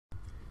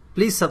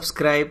Please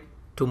subscribe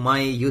to my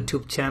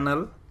YouTube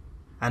channel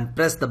and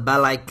press the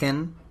bell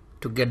icon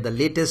to get the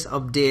latest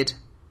update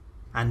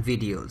and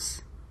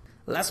videos.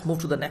 Let's move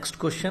to the next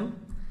question.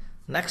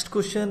 Next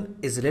question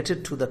is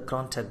related to the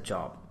cron tab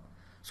job.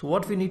 So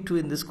what we need to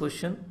in this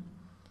question,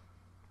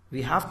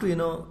 we have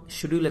to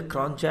schedule a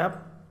cron job,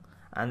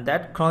 and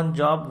that cron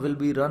job will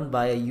be run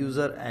by a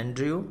user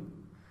Andrew,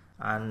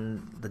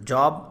 and the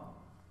job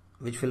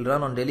which will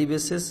run on daily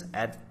basis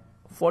at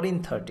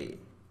 14:30,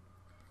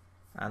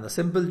 and the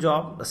simple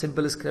job, the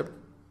simple script,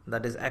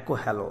 that is echo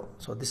hello.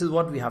 So this is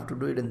what we have to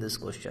do it in this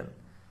question.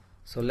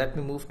 So let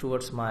me move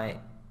towards my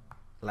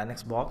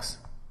Linux box.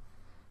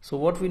 So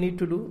what we need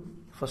to do,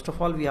 first of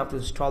all, we have to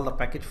install the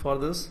package for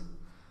this.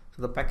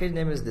 So the package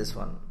name is this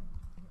one.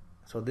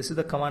 So this is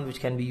the command which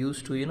can be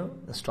used to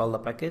install the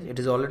package. It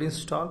is already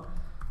installed.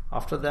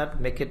 After that,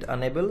 make it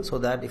enable, so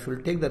that if you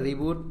take the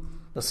reboot,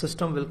 the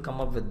system will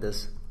come up with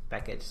this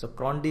package. So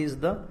cron d is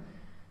the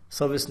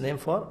service name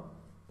for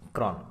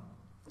cron,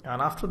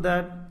 and after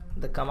that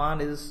the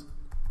command is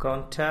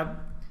cron tab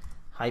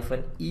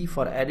 -e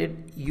for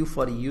edit, u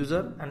for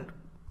user, and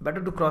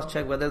better to cross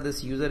check whether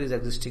this user is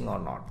existing or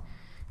not.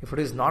 If it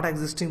is not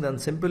existing, then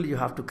simple you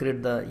have to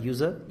create the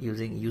user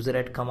using user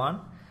add command,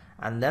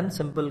 and then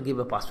simple give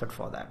a password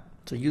for that.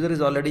 So user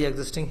is already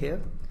existing here,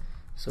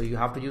 so you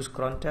have to use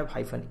cron tab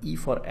 -e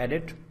for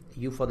edit,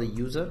 u for the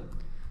user.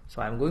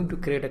 So I'm going to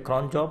create a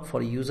cron job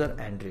for user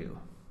Andrew.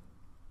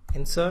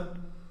 Insert.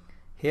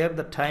 Here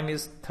the time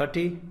is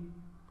 30,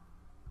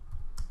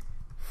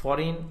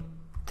 14,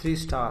 3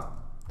 star.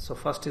 So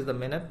first is the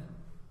minute,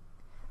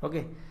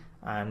 okay,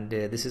 and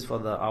this is for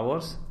the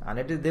hours, and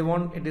it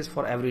is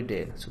for every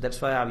day. So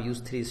that's why I've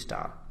used 3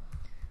 star.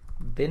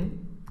 Bin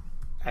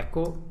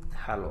echo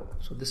hello.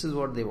 So this is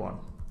what they want.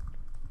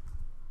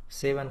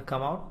 Save and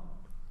come out.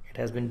 It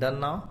has been done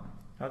now.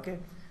 Okay,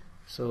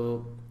 so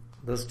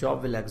this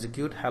job will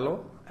execute hello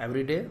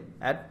every day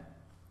at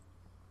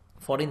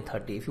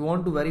 14:30. If you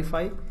want to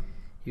verify,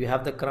 you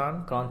have the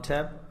cron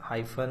tab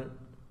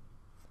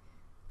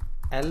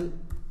 -l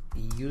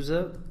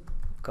user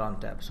cron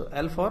tab. So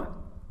L for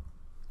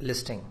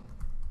listing,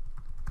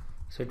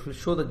 so it will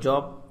show the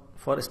job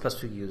for a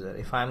specific user.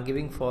 If I am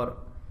giving for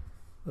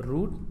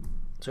root,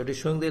 so it is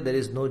showing that there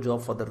is no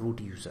job for the root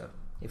user.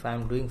 If I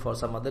am doing for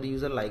some other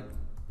user like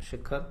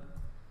Shikhar,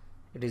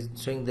 it is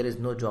showing there is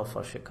no job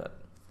for Shikhar,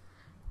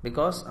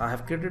 because I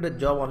have created a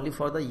job only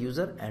for the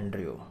user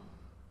Andrew.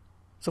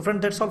 So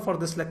friends, that's all for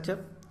this lecture.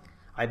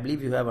 I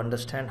believe you have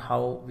understand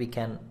how we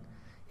can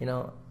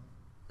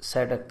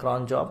set a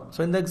cron job.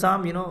 So in the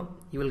exam,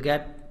 you will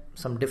get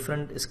some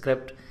different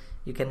script,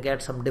 you can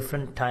get some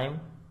different time,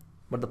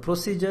 but the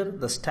procedure,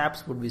 the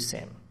steps would be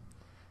same.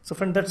 So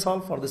friend, that's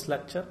all for this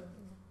lecture.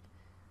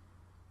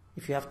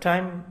 If you have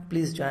time,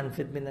 please join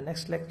with me in the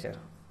next lecture.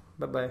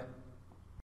 Bye bye.